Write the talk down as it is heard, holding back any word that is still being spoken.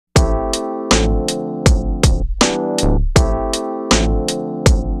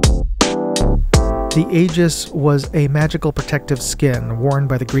The Aegis was a magical protective skin worn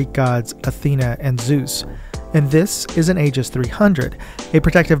by the Greek gods Athena and Zeus, and this is an Aegis 300, a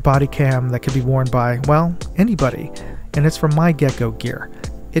protective body cam that can be worn by, well, anybody, and it's from My Geko Gear.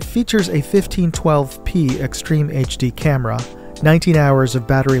 It features a 1512p Extreme HD camera, 19 hours of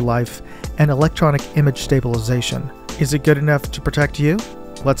battery life, and electronic image stabilization. Is it good enough to protect you?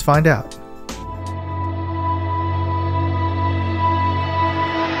 Let's find out.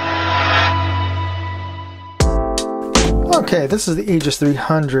 Okay, this is the Aegis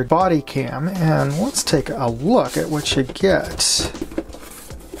 300 body cam, and let's take a look at what you get.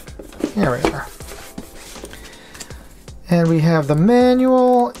 Here we are. And we have the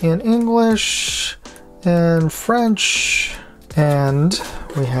manual in English and French, and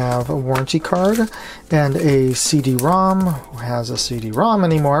we have a warranty card and a CD-ROM. Who has a CD-ROM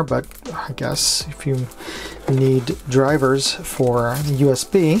anymore, but I guess if you need drivers for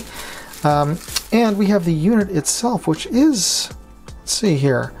USB. And we have the unit itself, which is, let's see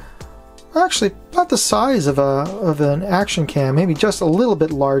here, actually about the size of an action cam, maybe just a little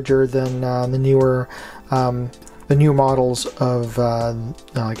bit larger than the newer models of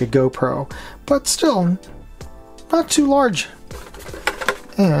like a GoPro, but still not too large.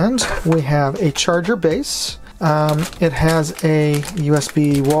 And we have a charger base. It has a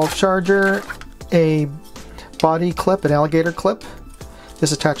USB wall charger, a body clip, an alligator clip.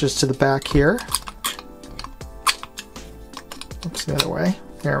 This attaches to the back here. Oops, the other way.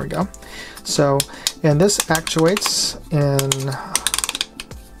 There we go. So, and this actuates in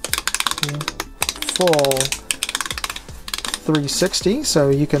full 360,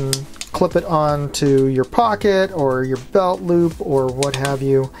 so you can clip it onto your pocket or your belt loop or what have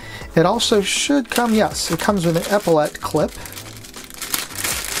you. It also should come, yes, it comes with an epaulette clip.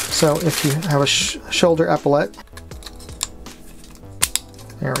 So if you have a shoulder epaulette,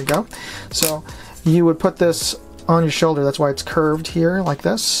 there we go. So you would put this on your shoulder. That's why it's curved here like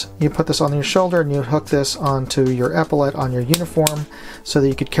this. You put this on your shoulder and you hook this onto your epaulette on your uniform so that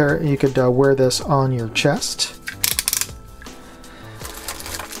you could wear this on your chest.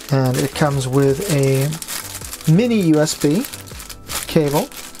 And it comes with a mini USB cable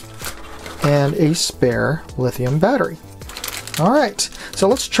and a spare lithium battery. All right, so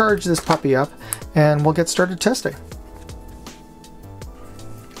let's charge this puppy up and we'll get started testing.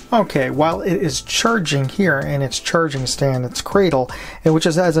 Okay, while it is charging here in its charging stand, its cradle, which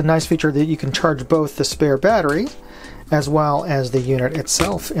has a nice feature that you can charge both the spare battery as well as the unit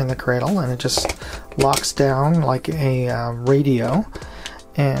itself in the cradle, and it just locks down like a radio,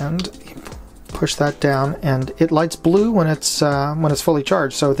 and you push that down and it lights blue when it's fully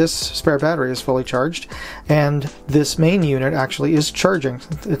charged. So this spare battery is fully charged and this main unit actually is charging.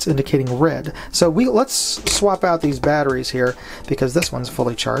 It's indicating red. So let's swap out these batteries here because this one's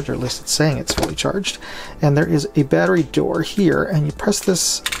fully charged, or at least it's saying it's fully charged. And there is a battery door here, and you press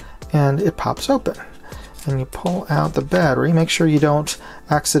this and it pops open. And you pull out the battery. Make sure you don't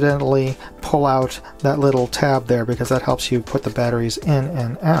accidentally pull out that little tab there because that helps you put the batteries in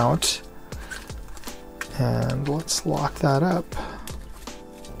and out. And let's lock that up.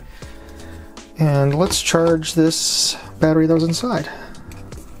 And let's charge this battery that was inside.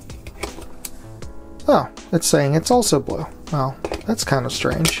 Oh, it's saying it's also blue. Well, that's kind of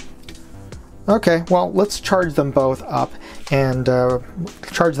strange. Okay, well, let's charge them both up and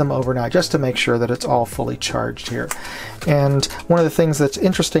charge them overnight just to make sure that it's all fully charged here. And one of the things that's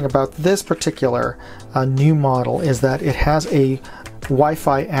interesting about this particular new model is that it has a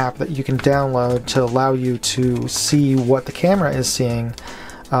Wi-Fi app that you can download to allow you to see what the camera is seeing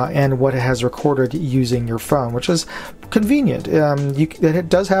and what it has recorded using your phone, which is convenient. It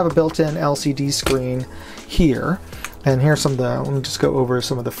does have a built-in LCD screen here, and here's some of the, let me just go over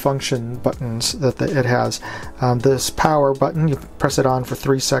some of the function buttons that it has. This power button, you press it on for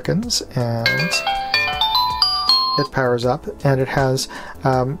 3 seconds and it powers up, and it has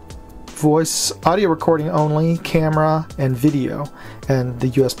voice audio recording only, camera, and video, and the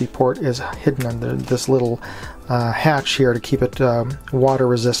USB port is hidden under this little hatch here to keep it water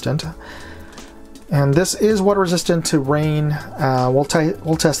resistant. And this is water resistant to rain. We'll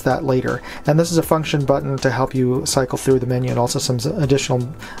test that later. And this is a function button to help you cycle through the menu, and also some additional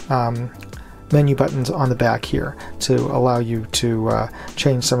menu buttons on the back here to allow you to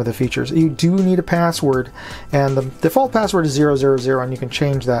change some of the features. You do need a password, and the default password is 000, and you can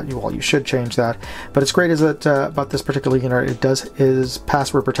change that. Well, you should change that. But it's great is that about this particular unit, is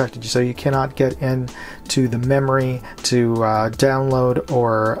password protected, so you cannot get into the memory to download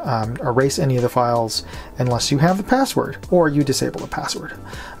or erase any of the files unless you have the password or you disable the password.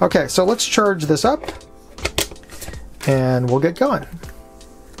 Okay, so let's charge this up and we'll get going.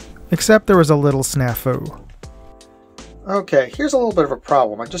 except there was a little snafu. Okay, here's a little bit of a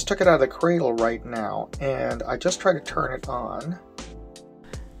problem. I just took it out of the cradle right now, and I just tried to turn it on.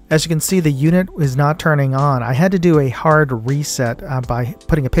 As you can see, the unit is not turning on. I had to do a hard reset by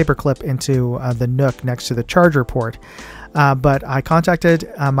putting a paper clip into the nook next to the charger port. But I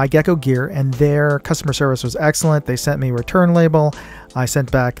contacted My Geko Gear, and their customer service was excellent. They sent me a return label. I sent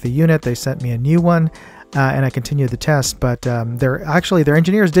back the unit. They sent me a new one. And I continued the test, but their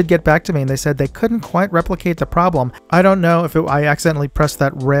engineers did get back to me, and they said they couldn't quite replicate the problem. I don't know if I accidentally pressed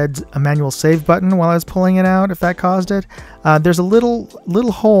that red manual save button while I was pulling it out, if that caused it. There's a little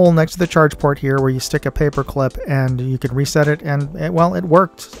hole next to the charge port here where you stick a paper clip and you can reset it, and it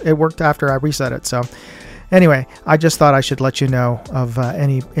worked. It worked after I reset it. So anyway, I just thought I should let you know of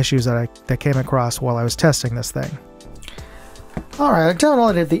any issues that came across while I was testing this thing. All right, I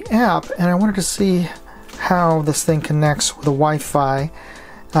downloaded the app, and I wanted to see how this thing connects with the Wi-Fi.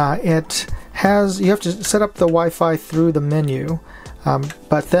 You have to set up the Wi-Fi through the menu,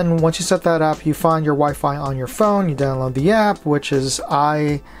 but then once you set that up, you find your Wi-Fi on your phone. You download the app, which is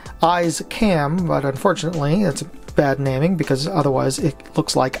Eyes Cam, but unfortunately it's bad naming because otherwise it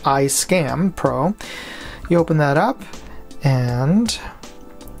looks like iScam Pro. You open that up and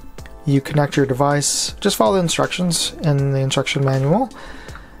you connect your device. Just follow the instructions in the instruction manual,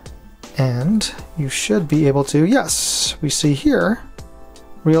 and you should be able to, yes, we see here,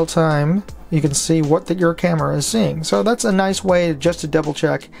 real time, you can see what your camera is seeing. So that's a nice way just to double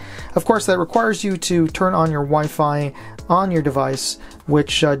check. Of course, that requires you to turn on your Wi-Fi on your device,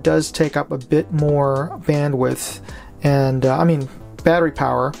 which does take up a bit more bandwidth and, battery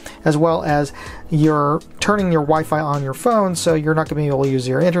power, as well as you're turning your Wi-Fi on your phone, so you're not going to be able to use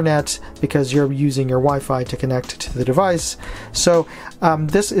your internet because you're using your Wi-Fi to connect to the device. So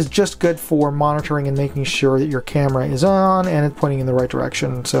this is just good for monitoring and making sure that your camera is on and it's pointing in the right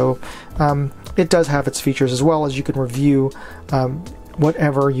direction. So it does have its features, as well as you can review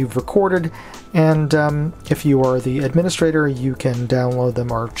whatever you've recorded, and if you are the administrator, you can download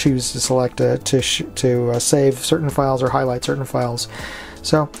them or choose to select to save certain files or highlight certain files.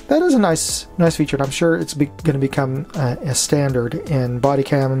 So that is a nice feature, and I'm sure it's going to become a standard in body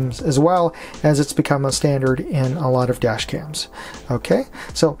cams, as well as it's become a standard in a lot of dash cams. Okay,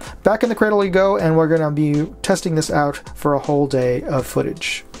 so back in the cradle we go, and we're going to be testing this out for a whole day of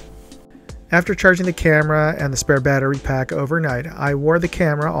footage. After charging the camera and the spare battery pack overnight, I wore the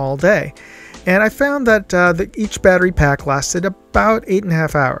camera all day, and I found that each battery pack lasted about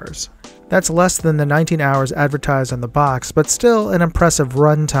 8.5 hours. That's less than the 19 hours advertised on the box, but still an impressive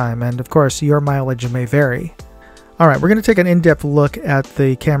runtime, and of course your mileage may vary. Alright, we're going to take an in-depth look at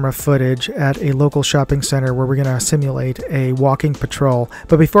the camera footage at a local shopping center where we're going to simulate a walking patrol.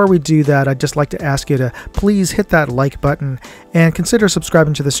 But before we do that, I'd just like to ask you to please hit that like button and consider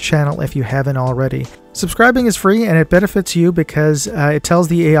subscribing to this channel if you haven't already. Subscribing is free, and it benefits you because it tells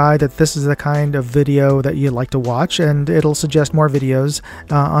the AI that this is the kind of video that you'd like to watch, and it'll suggest more videos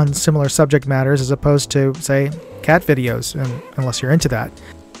on similar subject matters as opposed to, say, cat videos, unless you're into that.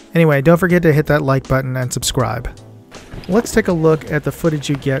 Anyway, don't forget to hit that like button and subscribe. Let's take a look at the footage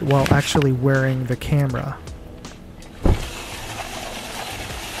you get while actually wearing the camera.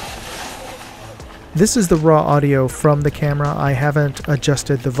 This is the raw audio from the camera. I haven't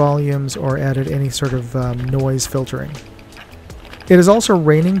adjusted the volumes or added any sort of noise filtering. It is also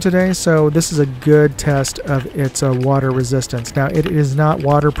raining today, so this is a good test of its water resistance. Now, it is not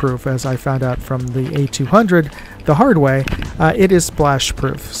waterproof, as I found out from the A200 the hard way. It is splash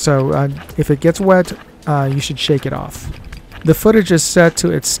proof, so if it gets wet, you should shake it off. The footage is set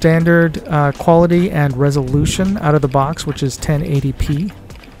to its standard quality and resolution out of the box, which is 1080p.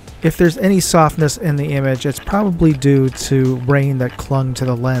 If there's any softness in the image, it's probably due to rain that clung to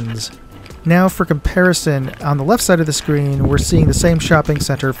the lens. Now for comparison, on the left side of the screen, we're seeing the same shopping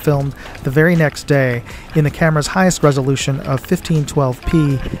center filmed the very next day in the camera's highest resolution of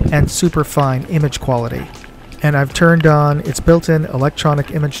 1512p and super fine image quality. And I've turned on its built-in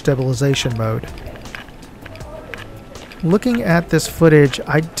electronic image stabilization mode. Looking at this footage,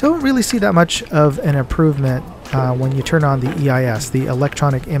 I don't really see that much of an improvement when you turn on the EIS, the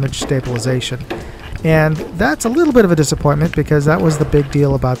electronic image stabilization. And that's a little bit of a disappointment, because that was the big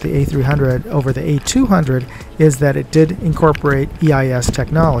deal about the A300 over the A200, is that it did incorporate EIS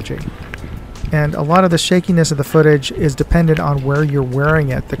technology. And a lot of the shakiness of the footage is dependent on where you're wearing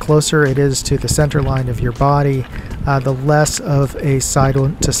it. The closer it is to the center line of your body, the less of a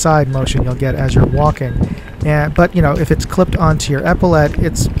side-to-side motion you'll get as you're walking. But you know, if it's clipped onto your epaulette,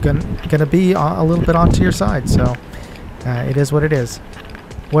 it's gonna be a little bit onto your side, so it is what it is.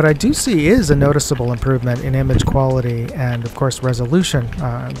 What I do see is a noticeable improvement in image quality and, of course, resolution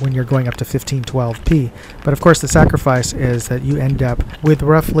when you're going up to 1512p. But, of course, the sacrifice is that you end up with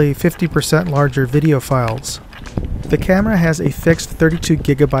roughly 50% larger video files. The camera has a fixed 32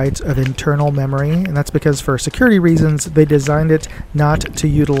 gigabytes of internal memory, and that's because for security reasons they designed it not to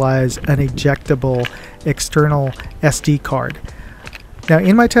utilize an ejectable external SD card. Now,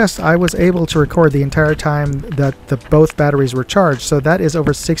 in my test, I was able to record the entire time that both batteries were charged, so that is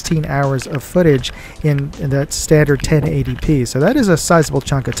over 16 hours of footage in that standard 1080p, so that is a sizable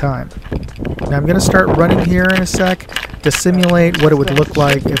chunk of time. Now, I'm going to start running here in a sec to simulate what it would look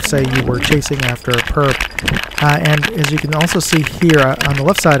like if, say, you were chasing after a perp. And as you can also see here on the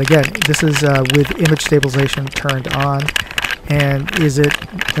left side, again, this is with image stabilization turned on. And is it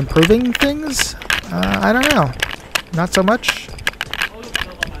improving things? I don't know. Not so much.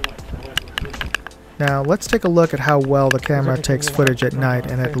 Now let's take a look at how well the camera takes footage at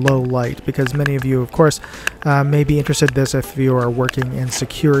night and at low light, because many of you, of course, may be interested in this if you are working in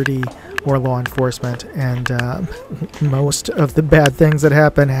security or law enforcement, and most of the bad things that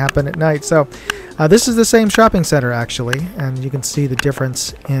happen at night. So this is the same shopping center actually, and you can see the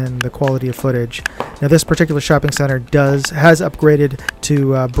difference in the quality of footage. Now this particular shopping center has upgraded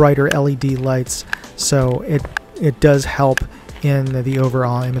to brighter LED lights, so it does help in the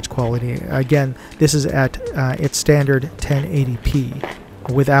overall image quality. Again, this is at its standard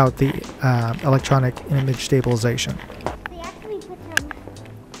 1080p without the electronic image stabilization.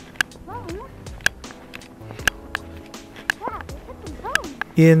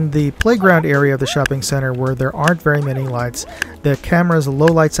 In the playground area of the shopping center, where there aren't very many lights, the camera's low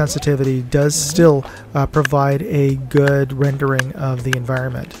light sensitivity does still provide a good rendering of the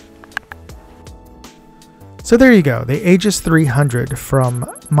environment. So there you go, the Aegis 300 from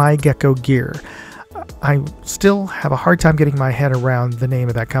My Geko Gear. I still have a hard time getting my head around the name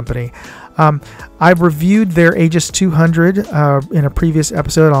of that company. I've reviewed their Aegis 200 in a previous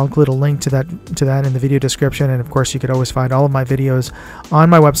episode. I'll include a link to that in the video description, and of course you could always find all of my videos on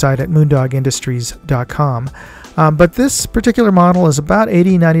my website at moondogindustries.com. But this particular model is about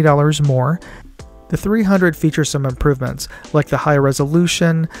 $80–90 more. The 300 features some improvements, like the high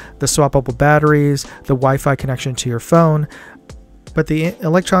resolution, the swappable batteries, the Wi-Fi connection to your phone, but the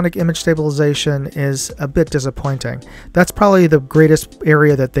electronic image stabilization is a bit disappointing. That's probably the greatest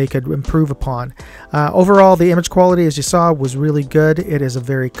area that they could improve upon. Overall, the image quality, as you saw, was really good. It is a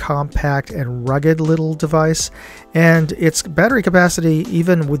very compact and rugged little device, and its battery capacity,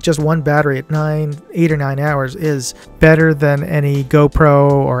 even with just one battery at 8 or 9 hours, is better than any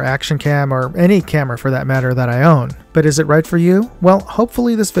GoPro or Action Cam or any camera for that matter that I own. But is it right for you? Well,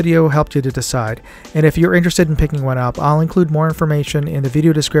 hopefully this video helped you to decide. And if you're interested in picking one up, I'll include more information in the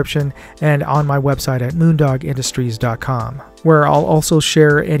video description and on my website at moondogindustries.com, where I'll also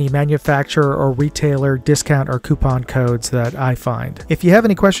share any manufacturer or retailer discount or coupon codes that I find. If you have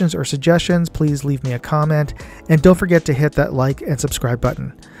any questions or suggestions, please leave me a comment, and don't forget to hit that like and subscribe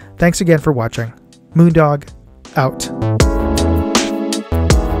button. Thanks again for watching. Moondog, out.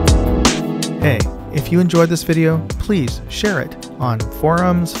 Hey. If you enjoyed this video, please share it on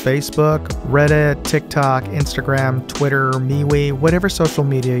forums, Facebook, Reddit, TikTok, Instagram, Twitter, MeWe, whatever social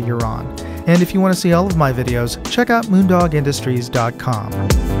media you're on. And if you want to see all of my videos, check out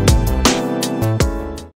moondogindustries.com.